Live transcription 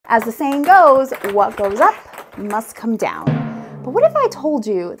As the saying goes, what goes up must come down. But what if I told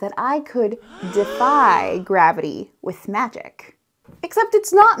you that I could defy gravity with magic? Except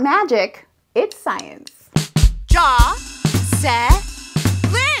it's not magic, it's science. Jocelyn!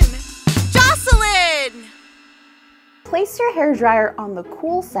 Place your hairdryer on the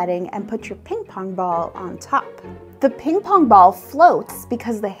cool setting and put your ping pong ball on top. The ping pong ball floats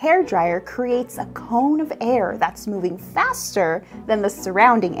because the hairdryer creates a cone of air that's moving faster than the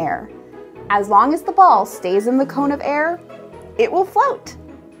surrounding air. As long as the ball stays in the cone of air, it will float.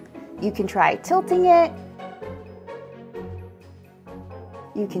 You can try tilting it.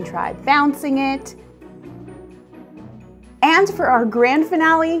 You can try bouncing it. And for our grand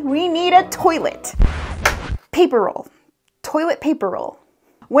finale, we need a toilet paper roll. Toilet paper roll.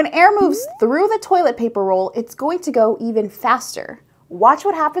 When air moves through the toilet paper roll, it's going to go even faster. Watch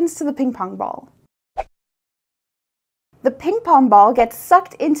what happens to the ping pong ball. The ping pong ball gets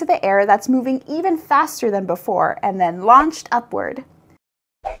sucked into the air that's moving even faster than before and then launched upward.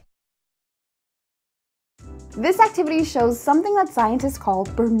 This activity shows something that scientists call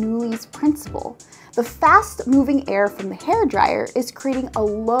Bernoulli's principle. The fast-moving air from the hairdryer is creating a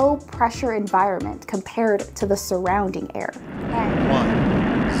low-pressure environment compared to the surrounding air.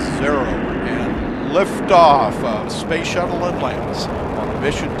 1, 0, and liftoff of Space Shuttle Atlantis on a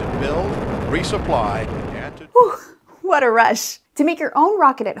mission to build, resupply, and to... Whew, what a rush! To make your own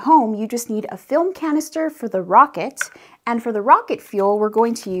rocket at home, you just need a film canister for the rocket, and for the rocket fuel, we're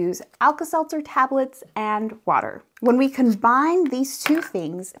going to use Alka-Seltzer tablets and water. When we combine these two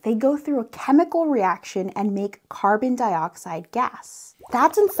things, they go through a chemical reaction and make carbon dioxide gas.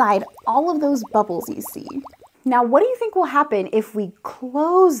 That's inside all of those bubbles you see. Now, what do you think will happen if we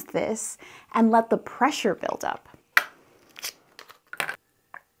close this and let the pressure build up?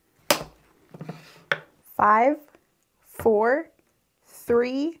 5, 4,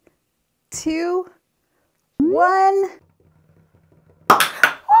 3, 2, 1.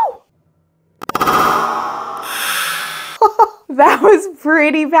 That was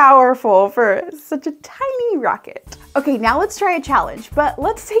pretty powerful for such a tiny rocket. Okay, now let's try a challenge, but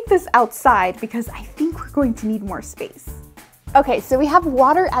let's take this outside because I think we're going to need more space. Okay, so we have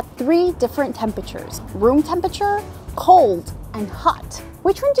water at 3 different temperatures: room temperature, cold, and hot.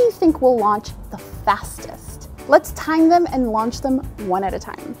 Which one do you think will launch the fastest? Let's time them and launch them one at a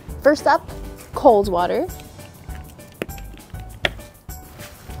time. First up, cold water.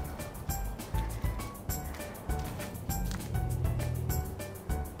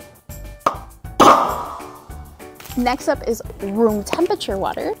 Next up is room temperature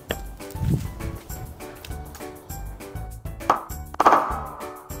water.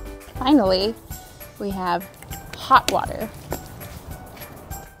 Finally, we have hot water.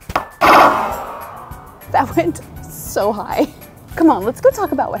 That went so high. Come on, let's go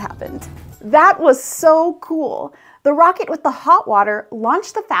talk about what happened. That was so cool. The rocket with the hot water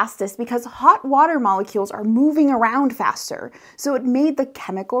launched the fastest because hot water molecules are moving around faster, so it made the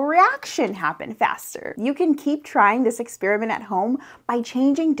chemical reaction happen faster. You can keep trying this experiment at home by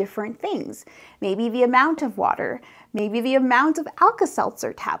changing different things. Maybe the amount of water, maybe the amount of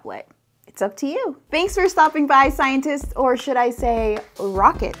Alka-Seltzer tablet. It's up to you. Thanks for stopping by, scientists, or should I say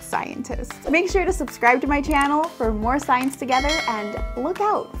rocket scientists. Make sure to subscribe to my channel for more science together and look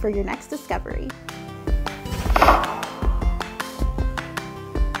out for your next discovery.